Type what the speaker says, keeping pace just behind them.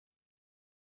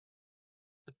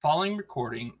Following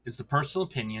recording is the personal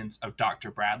opinions of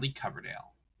Dr. Bradley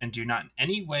Coverdale and do not in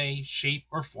any way, shape,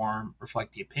 or form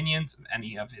reflect the opinions of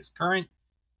any of his current,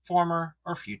 former,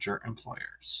 or future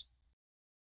employers.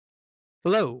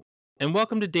 Hello, and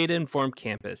welcome to Data Informed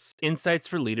Campus, Insights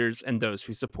for Leaders and Those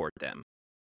Who Support Them.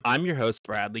 I'm your host,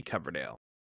 Bradley Coverdale.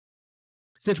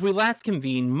 Since we last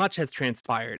convened, much has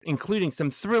transpired, including some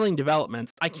thrilling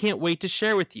developments I can't wait to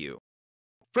share with you.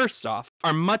 First off,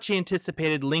 our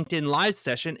much-anticipated LinkedIn Live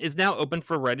session is now open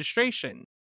for registration.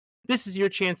 This is your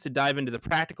chance to dive into the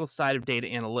practical side of data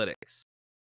analytics.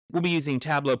 We'll be using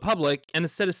Tableau Public and a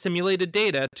set of simulated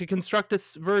data to construct a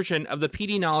version of the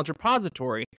PD Knowledge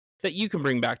repository that you can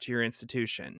bring back to your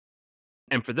institution.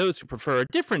 And for those who prefer a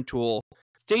different tool,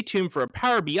 stay tuned for a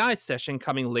Power BI session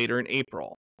coming later in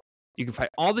April. You can find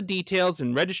all the details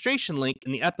and registration link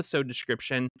in the episode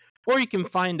description, or you can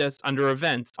find us under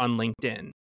events on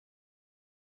LinkedIn.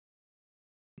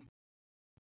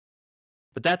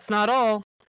 But that's not all.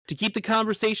 To keep the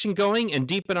conversation going and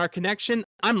deepen our connection,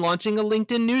 I'm launching a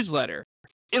LinkedIn newsletter.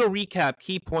 It'll recap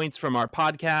key points from our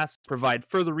podcast, provide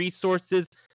further resources,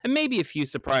 and maybe a few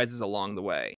surprises along the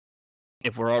way.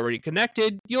 If we're already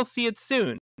connected, you'll see it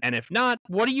soon. And if not,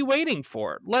 what are you waiting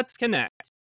for? Let's connect.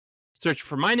 Search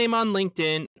for my name on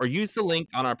LinkedIn or use the link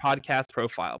on our podcast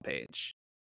profile page.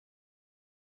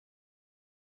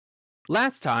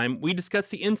 Last time, we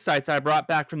discussed the insights I brought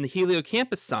back from the Helio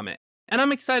Campus Summit, and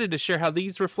I'm excited to share how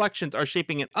these reflections are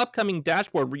shaping an upcoming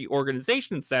dashboard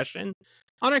reorganization session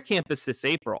on our campus this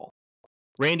April.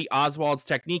 Randy Oswald's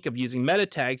technique of using meta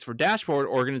tags for dashboard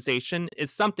organization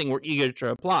is something we're eager to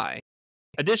apply.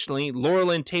 Additionally,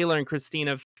 Laurelyn Taylor and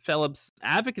Christina Phillips'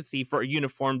 advocacy for a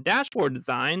uniform dashboard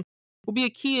design will be a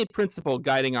key principle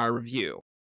guiding our review.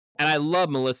 And I love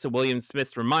Melissa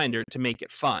Williams-Smith's reminder to make it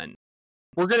fun.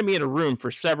 We're going to be in a room for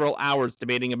several hours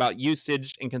debating about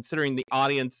usage and considering the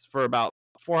audience for about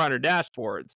 400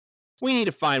 dashboards. We need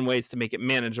to find ways to make it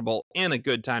manageable and a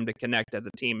good time to connect as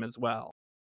a team as well.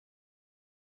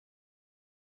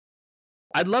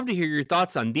 I'd love to hear your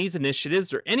thoughts on these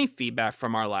initiatives or any feedback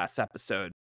from our last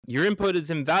episode. Your input is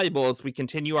invaluable as we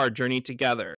continue our journey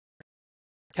together.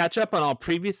 Catch up on all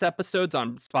previous episodes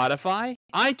on Spotify,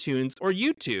 iTunes, or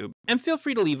YouTube, and feel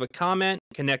free to leave a comment,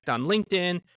 connect on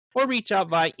LinkedIn, or reach out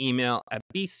via email at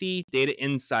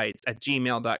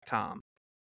bcdatainsights@gmail.com.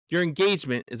 Your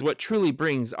engagement is what truly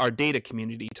brings our data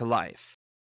community to life.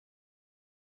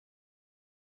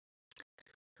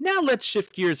 Now let's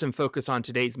shift gears and focus on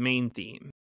today's main theme.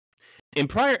 In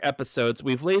prior episodes,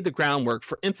 we've laid the groundwork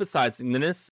for emphasizing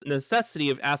the necessity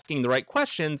of asking the right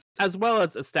questions as well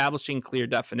as establishing clear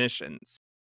definitions.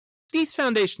 These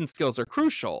foundation skills are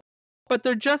crucial, but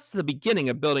they're just the beginning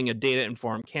of building a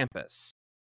data-informed campus.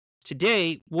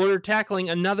 Today, we're tackling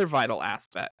another vital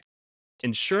aspect,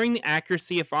 ensuring the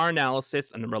accuracy of our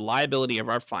analysis and the reliability of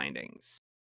our findings.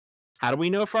 How do we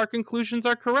know if our conclusions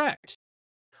are correct?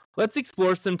 Let's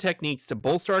explore some techniques to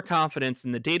bolster our confidence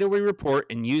in the data we report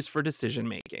and use for decision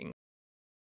making.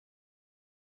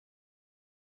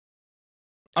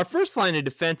 Our first line of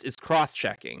defense is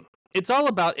cross-checking. It's all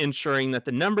about ensuring that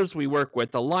the numbers we work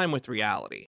with align with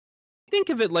reality. Think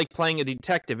of it like playing a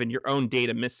detective in your own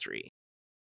data mystery.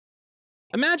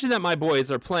 Imagine that my boys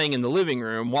are playing in the living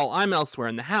room while I'm elsewhere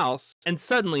in the house, and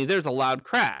suddenly there's a loud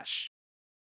crash.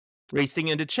 Racing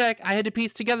in to check, I had to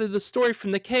piece together the story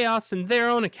from the chaos in their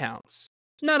own accounts.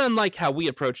 Not unlike how we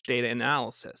approach data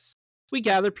analysis. We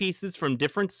gather pieces from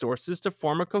different sources to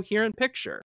form a coherent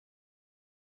picture.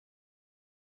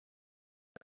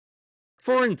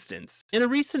 For instance, in a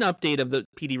recent update of the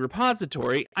PD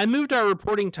repository, I moved our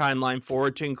reporting timeline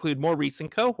forward to include more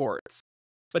recent cohorts.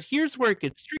 But here's where it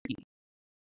gets tricky.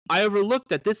 I overlooked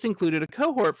that this included a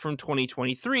cohort from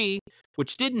 2023,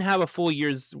 which didn't have a full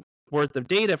year's worth of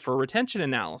data for retention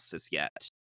analysis yet.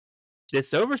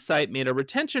 This oversight made our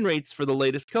retention rates for the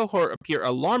latest cohort appear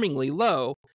alarmingly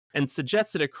low and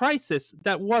suggested a crisis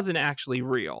that wasn't actually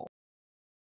real.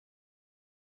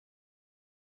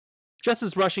 Just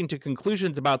as rushing to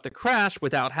conclusions about the crash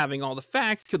without having all the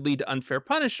facts could lead to unfair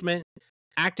punishment,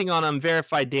 acting on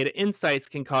unverified data insights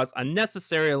can cause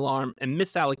unnecessary alarm and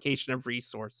misallocation of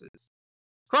resources.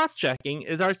 Cross-checking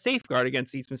is our safeguard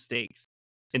against these mistakes,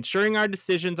 ensuring our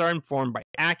decisions are informed by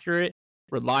accurate,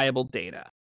 reliable data.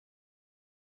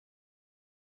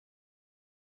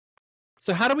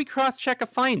 So how do we cross-check a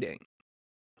finding?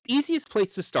 The easiest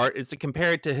place to start is to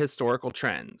compare it to historical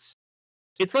trends.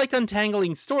 It's like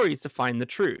untangling stories to find the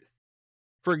truth.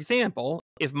 For example,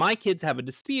 if my kids have a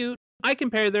dispute, I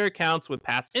compare their accounts with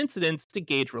past incidents to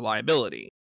gauge reliability.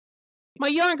 My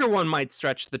younger one might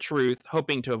stretch the truth,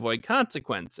 hoping to avoid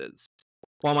consequences.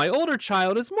 while my older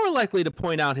child is more likely to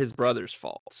point out his brother's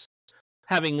faults,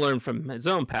 having learned from his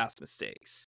own past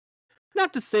mistakes.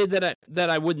 Not to say that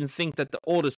I wouldn't think that the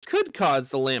oldest could cause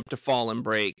the lamp to fall and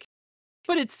break,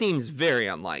 but it seems very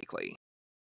unlikely.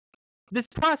 This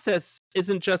process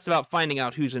isn't just about finding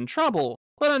out who's in trouble,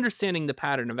 but understanding the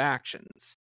pattern of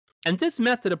actions. And this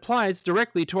method applies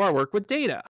directly to our work with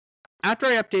data. After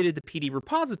I updated the PD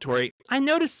repository, I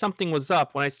noticed something was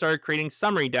up when I started creating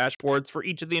summary dashboards for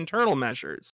each of the internal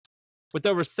measures. With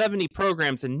over 70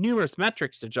 programs and numerous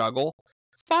metrics to juggle,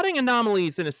 spotting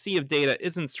anomalies in a sea of data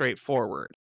isn't straightforward.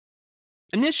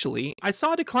 Initially, I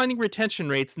saw declining retention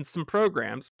rates in some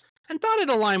programs and thought it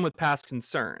aligned with past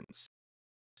concerns.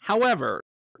 However,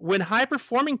 when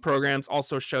high-performing programs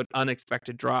also showed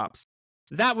unexpected drops,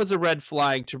 that was a red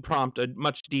flag to prompt a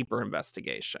much deeper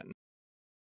investigation.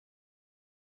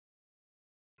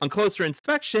 On closer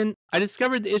inspection, I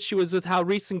discovered the issue was with how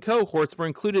recent cohorts were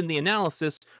included in the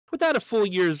analysis without a full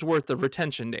year's worth of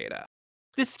retention data.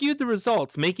 This skewed the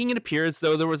results, making it appear as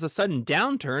though there was a sudden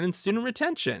downturn in student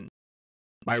retention.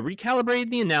 I recalibrated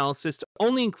the analysis to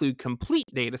only include complete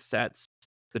data sets.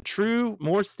 The true,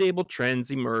 more stable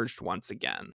trends emerged once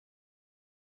again.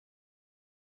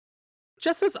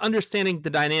 Just as understanding the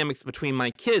dynamics between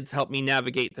my kids helped me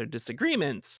navigate their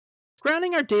disagreements,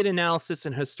 grounding our data analysis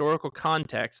in historical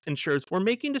context ensures we're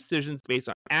making decisions based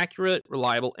on accurate,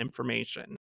 reliable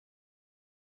information.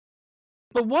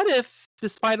 But what if,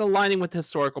 despite aligning with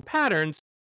historical patterns,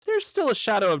 there's still a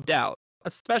shadow of doubt,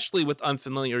 especially with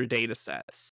unfamiliar data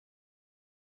sets?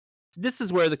 This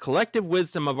is where the collective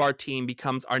wisdom of our team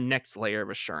becomes our next layer of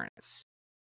assurance.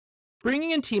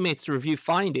 Bringing in teammates to review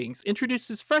findings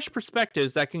introduces fresh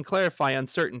perspectives that can clarify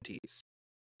uncertainties.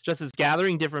 Just as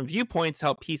gathering different viewpoints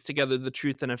help piece together the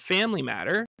truth in a family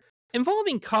matter,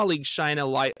 involving colleagues shine a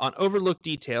light on overlooked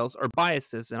details or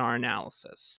biases in our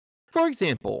analysis. For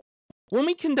example, when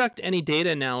we conduct any data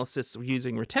analysis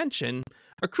using retention,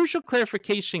 a crucial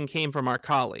clarification came from our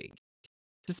colleague.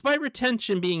 Despite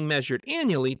retention being measured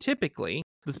annually, typically,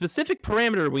 the specific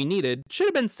parameter we needed should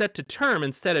have been set to term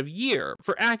instead of year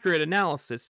for accurate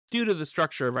analysis due to the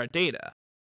structure of our data.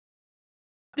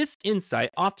 This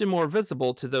insight, often more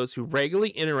visible to those who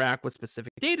regularly interact with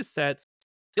specific datasets,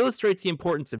 illustrates the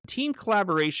importance of team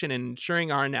collaboration in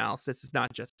ensuring our analysis is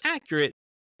not just accurate,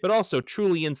 but also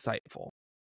truly insightful.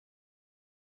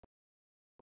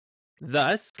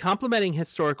 Thus, complementing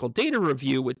historical data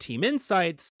review with team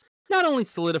insights not only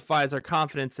solidifies our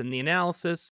confidence in the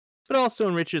analysis, but also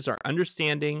enriches our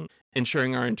understanding,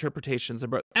 ensuring our interpretations are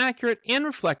both accurate and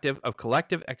reflective of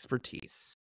collective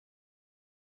expertise.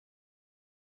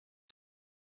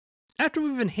 After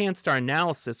we've enhanced our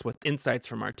analysis with insights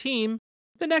from our team,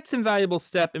 the next invaluable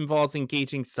step involves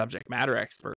engaging subject matter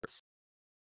experts.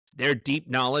 Their deep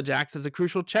knowledge acts as a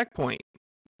crucial checkpoint,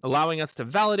 allowing us to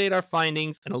validate our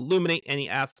findings and illuminate any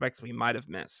aspects we might have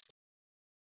missed.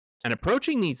 And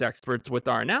approaching these experts with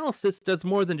our analysis does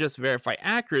more than just verify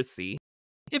accuracy.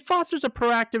 It fosters a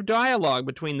proactive dialogue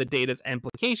between the data's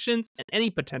implications and any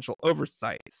potential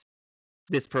oversights.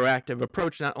 This proactive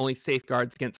approach not only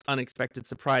safeguards against unexpected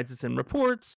surprises in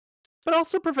reports, but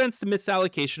also prevents the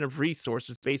misallocation of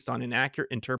resources based on inaccurate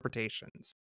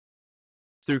interpretations.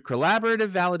 Through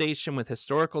collaborative validation with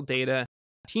historical data,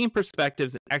 team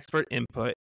perspectives, and expert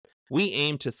input, we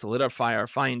aim to solidify our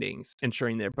findings,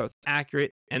 ensuring they're both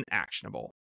accurate and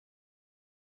actionable.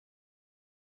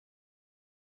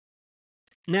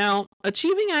 Now,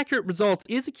 achieving accurate results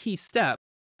is a key step,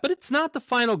 but it's not the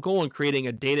final goal in creating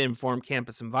a data-informed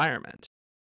campus environment.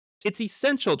 It's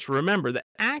essential to remember that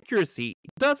accuracy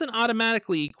doesn't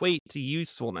automatically equate to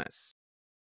usefulness.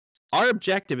 Our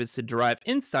objective is to derive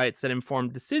insights that inform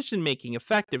decision-making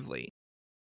effectively.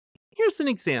 Here's an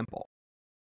example.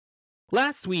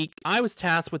 Last week, I was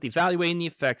tasked with evaluating the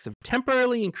effects of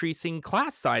temporarily increasing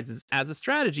class sizes as a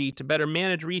strategy to better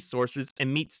manage resources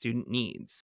and meet student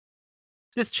needs.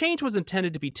 This change was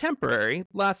intended to be temporary,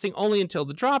 lasting only until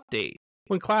the drop date,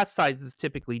 when class sizes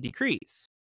typically decrease.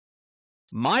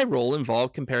 My role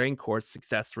involved comparing course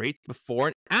success rates before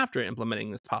and after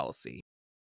implementing this policy.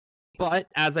 But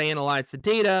as I analyzed the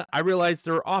data, I realized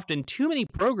there were often too many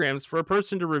programs for a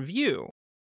person to review.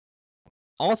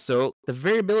 Also, the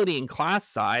variability in class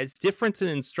size, difference in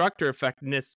instructor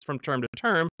effectiveness from term to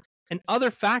term, and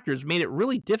other factors made it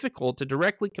really difficult to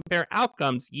directly compare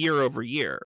outcomes year over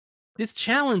year. This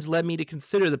challenge led me to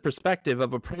consider the perspective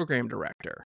of a program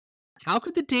director. How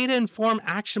could the data inform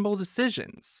actionable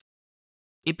decisions?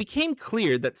 It became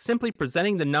clear that simply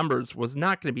presenting the numbers was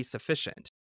not going to be sufficient.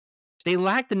 They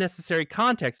lacked the necessary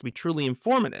context to be truly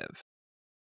informative.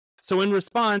 So, in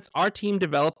response, our team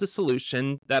developed a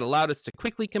solution that allowed us to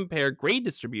quickly compare grade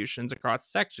distributions across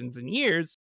sections and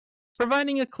years,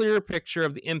 providing a clearer picture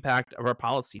of the impact of our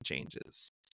policy changes.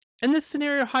 And this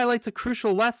scenario highlights a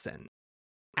crucial lesson.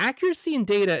 Accuracy in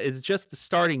data is just the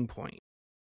starting point.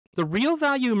 The real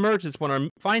value emerges when our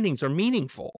findings are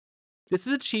meaningful. This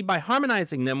is achieved by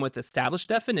harmonizing them with established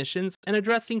definitions and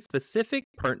addressing specific,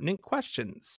 pertinent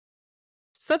questions.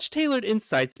 Such tailored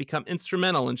insights become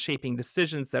instrumental in shaping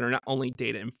decisions that are not only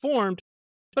data informed,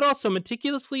 but also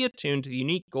meticulously attuned to the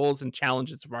unique goals and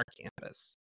challenges of our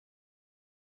campus.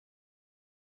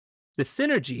 The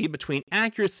synergy between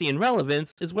accuracy and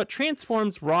relevance is what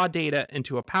transforms raw data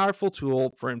into a powerful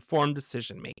tool for informed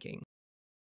decision making.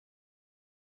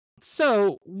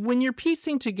 So, when you're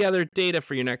piecing together data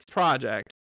for your next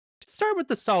project, start with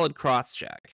the solid cross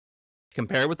check.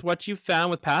 Compare with what you've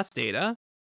found with past data,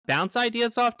 bounce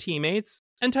ideas off teammates,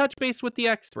 and touch base with the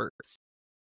experts.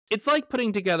 It's like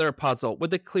putting together a puzzle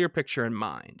with a clear picture in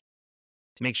mind.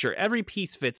 Make sure every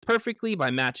piece fits perfectly by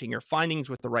matching your findings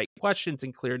with the right questions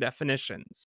and clear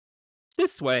definitions.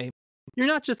 This way, you're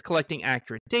not just collecting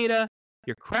accurate data,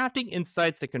 you're crafting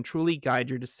insights that can truly guide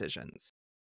your decisions.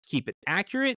 Keep it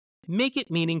accurate, make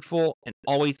it meaningful, and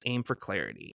always aim for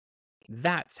clarity.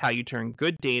 That's how you turn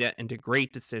good data into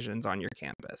great decisions on your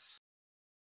campus.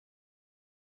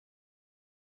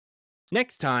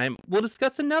 Next time, we'll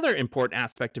discuss another important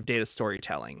aspect of data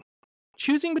storytelling: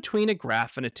 choosing between a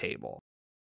graph and a table.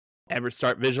 Ever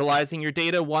start visualizing your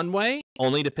data one way,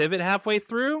 only to pivot halfway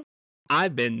through?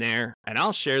 I've been there, and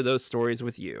I'll share those stories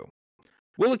with you.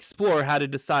 We'll explore how to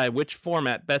decide which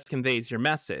format best conveys your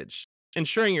message,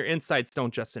 ensuring your insights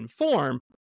don't just inform,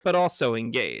 but also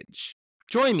engage.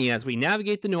 Join me as we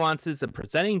navigate the nuances of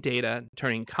presenting data,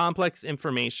 turning complex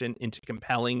information into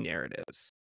compelling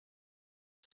narratives.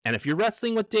 And if you're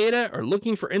wrestling with data or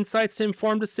looking for insights to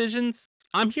inform decisions,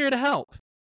 I'm here to help.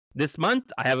 This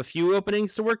month, I have a few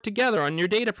openings to work together on your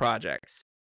data projects.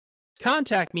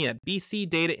 Contact me at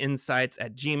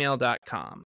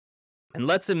bcdatainsights@gmail.com. And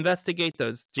let's investigate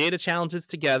those data challenges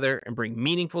together and bring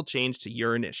meaningful change to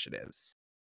your initiatives.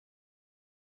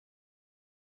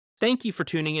 Thank you for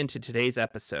tuning in to today's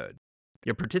episode.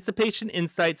 Your participation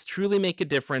insights truly make a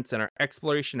difference in our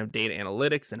exploration of data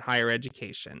analytics in higher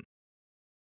education.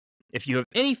 If you have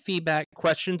any feedback,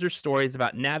 questions, or stories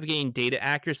about navigating data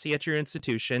accuracy at your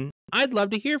institution, I'd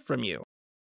love to hear from you.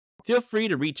 Feel free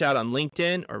to reach out on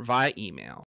LinkedIn or via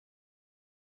email.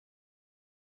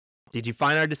 Did you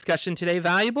find our discussion today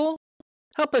valuable?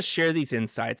 Help us share these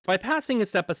insights by passing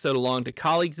this episode along to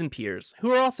colleagues and peers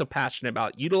who are also passionate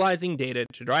about utilizing data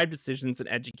to drive decisions in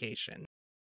education.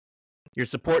 Your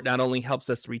support not only helps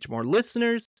us reach more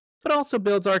listeners, but also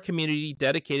builds our community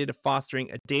dedicated to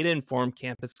fostering a data-informed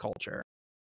campus culture.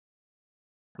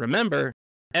 Remember,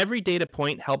 every data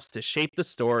point helps to shape the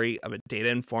story of a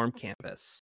data-informed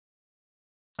campus.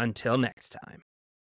 Until next time.